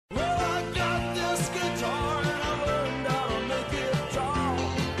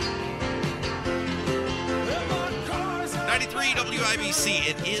93 WIBC.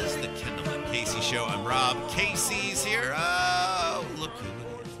 It is the Kendall and Casey Show. I'm Rob. Casey's here. Oh, look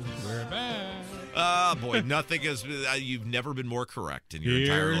who it is. We're back. Oh, boy. Nothing is. You've never been more correct in your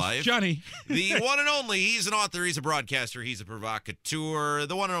entire life. Johnny. The one and only. He's an author. He's a broadcaster. He's a provocateur.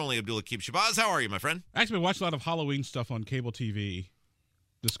 The one and only Abdul Shabazz. How are you, my friend? Actually, I watched a lot of Halloween stuff on cable TV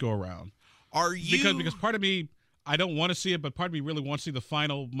this go around. Are you? Because part of me, I don't want to see it, but part of me really wants to see the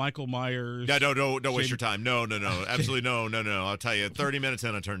final Michael Myers. No, don't waste your time. No. Absolutely no. I'll tell you, 30 minutes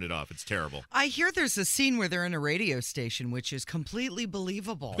in, I turned it off. It's terrible. I hear there's a scene where they're in a radio station, which is completely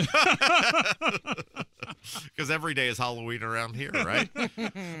believable. Because every day is Halloween around here, right?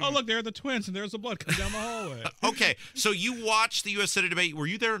 Oh, look, there are the twins, and there's the blood coming down the hallway. Okay, so you watched the U.S. Senate debate. Were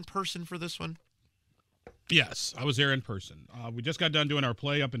you there in person for this one? Yes, I was there in person. We just got done doing our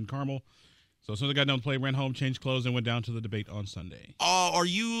play up in Carmel. So as soon as I got done with play, ran home, changed clothes, and went down to the debate on Sunday. Are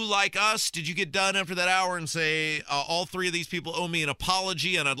you like us? Did you get done after that hour and say, all three of these people owe me an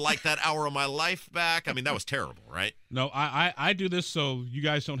apology, and I'd like that hour of my life back? I mean, that was terrible, right? No, I do this so you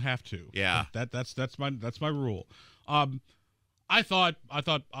guys don't have to. Yeah. That's my rule. I thought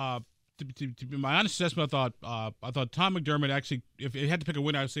to be my honest assessment, I thought Tom McDermott actually, if it had to pick a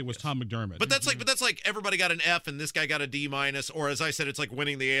winner, I'd say it was Tom McDermott. But that's like everybody got an F and this guy got a D-, or as I said, it's like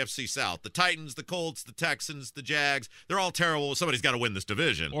winning the AFC South. The Titans, the Colts, the Texans, the Jags, they're all terrible. Somebody's got to win this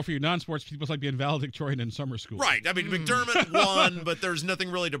division. Or for your non-sports people, it's like being valedictorian in summer school. Right. I mean, McDermott won, but there's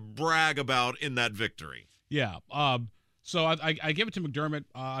nothing really to brag about in that victory. Yeah. So I give it to McDermott.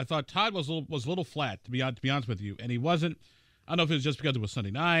 I thought Todd was a little flat, to be honest with you, and he wasn't. I don't know if it was just because it was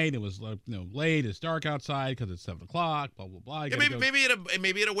Sunday night, it was late, it's dark outside because it's 7 o'clock, blah blah blah. Yeah, maybe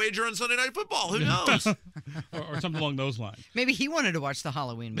it a wager on Sunday Night Football. Who knows? or something along those lines. Maybe he wanted to watch the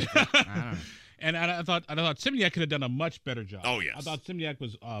Halloween movie. I don't know. And I thought Simniak could have done a much better job. Oh yes. I thought Simniak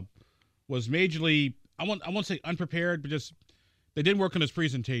was majorly, I won't say unprepared, but just they didn't work on his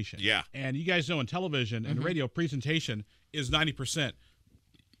presentation. Yeah. And you guys know in television and radio, presentation is 90%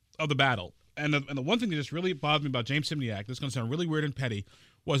 of the battle. And the one thing that just really bothered me about James Simniak, this is going to sound really weird and petty,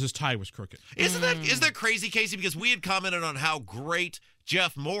 was his tie was crooked. Isn't that crazy, Casey? Because we had commented on how great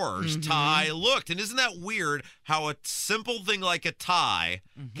Jeff Moore's tie looked. And isn't that weird how a simple thing like a tie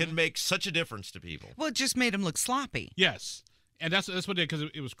can make such a difference to people? Well, it just made him look sloppy. Yes. And that's what it did, because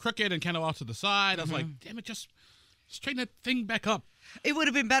it was crooked and kind of off to the side. I was like, damn it, just straighten that thing back up. It would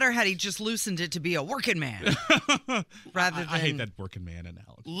have been better had he just loosened it to be a working man. Rather than... I hate that working man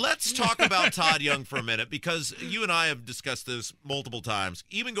analogy. Let's talk about Todd Young for a minute, because you and I have discussed this multiple times,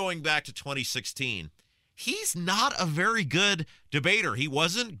 even going back to 2016. He's not a very good debater. He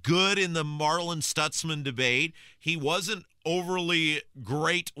wasn't good in the Marlon Stutzman debate. He wasn't overly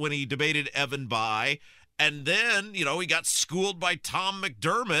great when he debated Evan Bayh. And then, he got schooled by Tom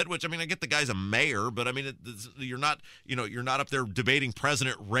McDermott, which, I mean, I get the guy's a mayor, but I mean, you're not up there debating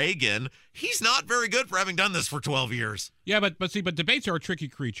President Reagan. He's not very good for having done this for 12 years. Yeah, but debates are a tricky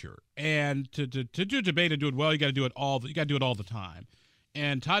creature. And to do a debate and do it well, you got to do it all the time.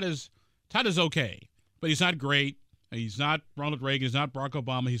 And Todd is okay, but he's not great. He's not Ronald Reagan. He's not Barack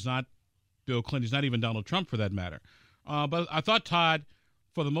Obama. He's not Bill Clinton. He's not even Donald Trump, for that matter. But I thought Todd,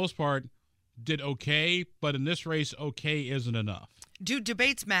 for the most part, did okay, but in this race, okay isn't enough. Do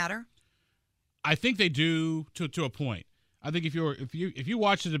debates matter? I think they do to a point. I think if you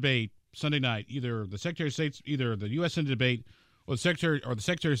watch the debate Sunday night, either the Secretary of State's, either the U.S. Senate debate, or the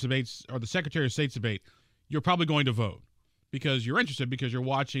Secretary of State's debate, you're probably going to vote because you're interested, because you're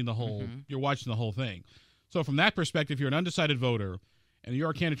watching the whole thing. So from that perspective, if you're an undecided voter and you're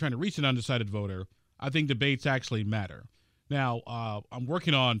a candidate trying to reach an undecided voter, I think debates actually matter. Now, I'm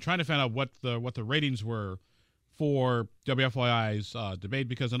working on trying to find out what the ratings were for WFYI's debate,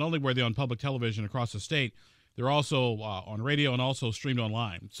 because not only were they on public television across the state, they're also on radio and also streamed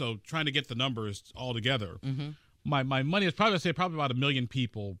online. So trying to get the numbers all together. My money is probably about 1 million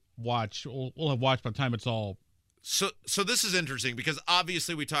people will have watched by the time it's all. So this is interesting, because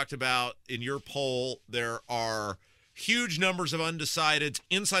obviously we talked about in your poll there are huge numbers of undecideds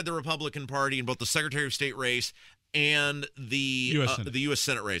inside the Republican Party in both the Secretary of State race and the U.S.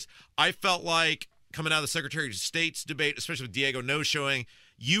 Senate race. I felt like coming out of the Secretary of State's debate, especially with Diego no-showing,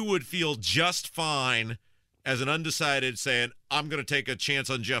 you would feel just fine as an undecided saying, I'm going to take a chance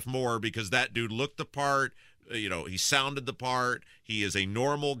on Jeff Moore because that dude looked the part. He sounded the part. He is a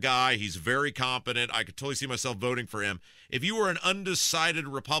normal guy. He's very competent. I could totally see myself voting for him. If you were an undecided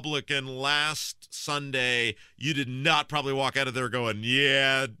Republican last Sunday, you did not probably walk out of there going,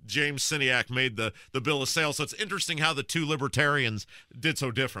 yeah, James Simniak made the bill of sale. So it's interesting how the two libertarians did so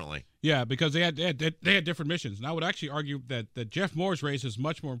differently. Yeah, because they had different missions. And I would actually argue that Jeff Moore's race is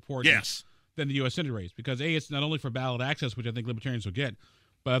much more important than the U.S. Senate race because it's not only for ballot access, which I think Libertarians will get,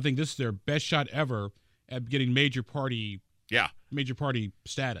 but I think this is their best shot ever at getting major party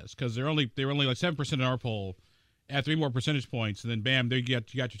status because they were only like 7% in our poll. Add 3 more percentage points, and then bam, there you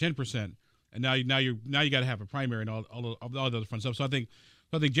got your 10%, and now you got to have a primary and all the other fun stuff. So I think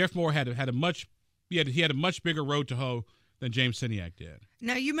Jeff Moore had a much bigger road to hoe than James Syniak did.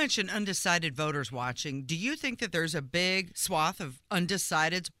 Now, you mentioned undecided voters watching. Do you think that there's a big swath of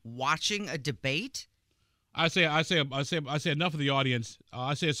undecideds watching a debate? I say enough of the audience.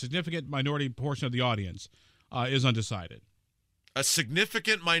 I say a significant minority portion of the audience is undecided. A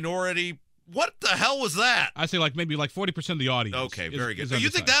significant minority. What the hell was that? I say maybe 40% of the audience. Okay, very good. You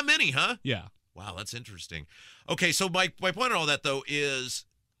think that many, huh? Yeah. Wow, that's interesting. Okay, so my point on all that, though, is,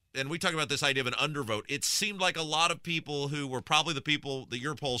 and we talk about this idea of an undervote, it seemed like a lot of people who were probably the people that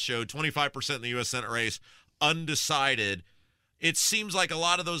your poll showed, 25% in the U.S. Senate race, undecided. It seems like a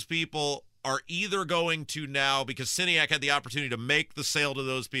lot of those people are either going to now, because Syniak had the opportunity to make the sale to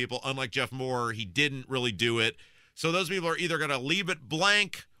those people, unlike Jeff Moore, he didn't really do it. So those people are either going to leave it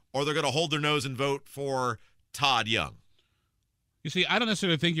blank or they're going to hold their nose and vote for Todd Young. You see, I don't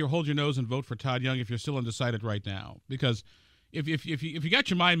necessarily think you hold your nose and vote for Todd Young if you're still undecided right now, because if you got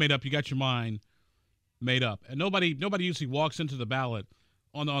your mind made up, you got your mind made up, and nobody usually walks into the ballot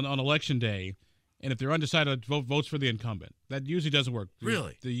on election day, and if they're undecided, votes for the incumbent. That usually doesn't work.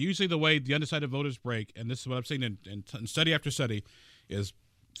 Really? Usually the way the undecided voters break, and this is what I've seen in study after study, is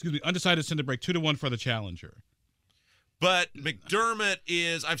undecideds tend to break 2-1 for the challenger. But McDermott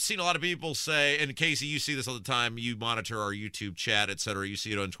is, I've seen a lot of people say, and Casey, you see this all the time, you monitor our YouTube chat, et cetera, you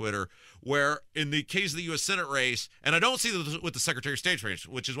see it on Twitter, where in the case of the U.S. Senate race, and I don't see this with the Secretary of State race,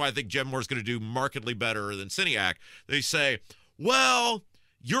 which is why I think Jeb Moore's going to do markedly better than Syniak, they say, well,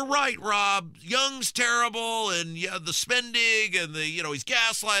 you're right, Rob, Young's terrible, and yeah, the spending, and he's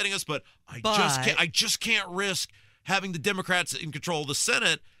gaslighting us, but I just can't risk having the Democrats in control of the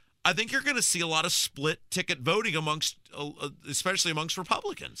Senate. I think you're going to see a lot of split ticket voting especially amongst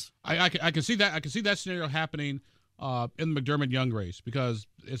Republicans. I can see that. I can see that scenario happening in the McDermott-Young race because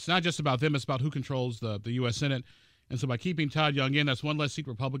it's not just about them; it's about who controls the U.S. Senate. And so by keeping Todd Young in, that's one less seat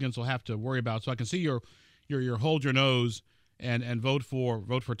Republicans will have to worry about. So I can see your hold your nose and vote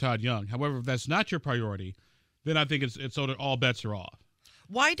for Todd Young. However, if that's not your priority, then I think it's so that all bets are off.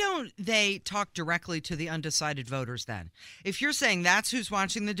 Why don't they talk directly to the undecided voters then? If you're saying that's who's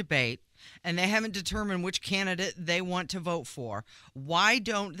watching the debate and they haven't determined which candidate they want to vote for, why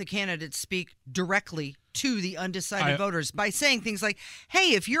don't the candidates speak directly to the undecided voters by saying things like,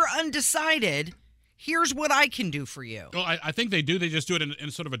 hey, if you're undecided, here's what I can do for you? Well, I think they do. They just do it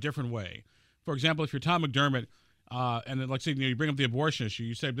in sort of a different way. For example, if you're Tom McDermott, and then say you bring up the abortion issue,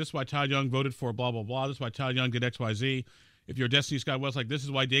 you say, this is why Todd Young voted for blah, blah, blah. This is why Todd Young did X, Y, Z. If you're Destiny Scott West, this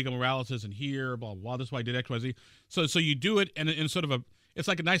is why Diego Morales isn't here, blah, blah, blah. This is why I did X, Y, Z. So you do it in sort of it's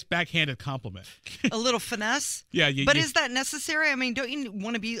like a nice backhanded compliment. A little finesse? Yeah. Is that necessary? I mean, don't you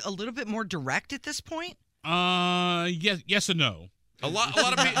want to be a little bit more direct at this point? Yes and no. A lot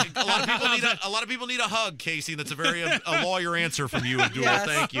of people need a hug, Casey. That's a very a lawyer answer from you, Abdul. Yes.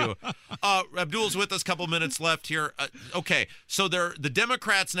 Thank you. Abdul's with us. Couple minutes left here. Okay, so the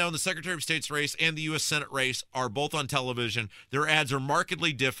Democrats now in the Secretary of State's race and the U.S. Senate race are both on television. Their ads are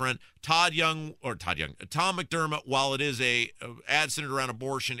markedly different. Tom McDermott, while it is a ad centered around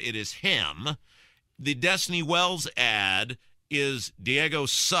abortion, it is him. The Destiny Wells ad is Diego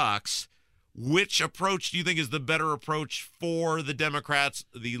sucks. Which approach do you think is the better approach for the Democrats?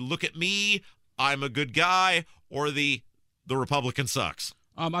 The look at me, I'm a good guy, or the Republican sucks?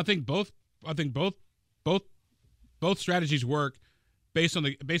 I think both strategies work based on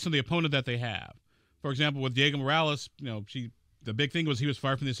the opponent that they have. For example, with Diego Morales, the big thing was he was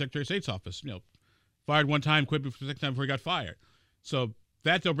fired from the Secretary of State's office. Fired one time, quit the second time before he got fired. So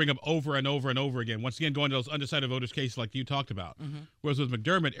that they'll bring up over and over and over again. Once again, going to those undecided voters cases like you talked about. Mm-hmm. Whereas with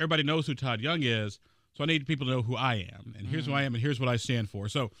McDermott, everybody knows who Todd Young is, so I need people to know who I am, and here's who I am, and here's what I stand for.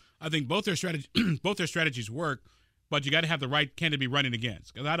 So I think both their strategies work, but you got to have the right candidate to be running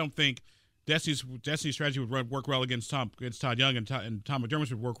against. Because I don't think Destiny's strategy would work well against Todd Young, and Tom McDermott's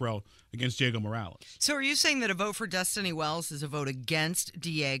would work well against Diego Morales. So are you saying that a vote for Destiny Wells is a vote against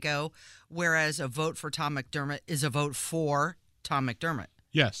Diego, whereas a vote for Tom McDermott is a vote for Tom McDermott?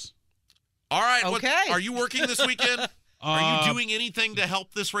 Yes. All right. Okay. Are you working this weekend? Are you doing anything to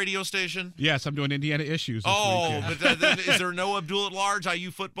help this radio station? Yes, I'm doing Indiana Issues this weekend. But is there no Abdul at large?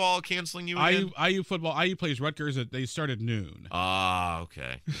 IU football canceling you again? IU football. IU plays Rutgers. They start at noon. Ah,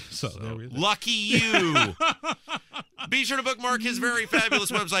 okay. so there we go. Lucky you. Be sure to bookmark his very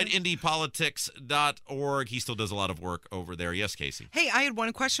fabulous website, indypolitics.org. He still does a lot of work over there. Yes, Casey. Hey, I had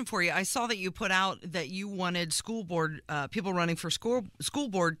one question for you. I saw that you put out that you wanted school board people running for school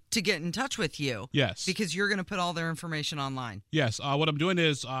board to get in touch with you. Yes. Because you're going to put all their information online. Yes. What I'm doing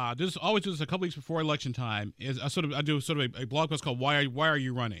is always do this a couple weeks before election time. Is I do a blog post called Why Are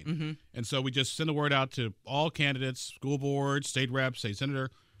You Running? Mm-hmm. And so we just send the word out to all candidates, school board, state reps, state senator.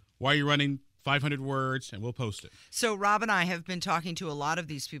 Why are you running? 500 words, and we'll post it. So Rob and I have been talking to a lot of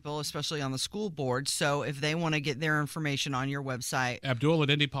these people, especially on the school board. So if they want to get their information on your website. Abdul at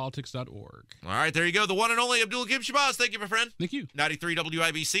indypolitics.org. All right, there you go. The one and only Abdul Kim Shabazz. Thank you, my friend. Thank you. 93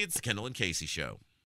 WIBC. It's the Kendall and Casey Show.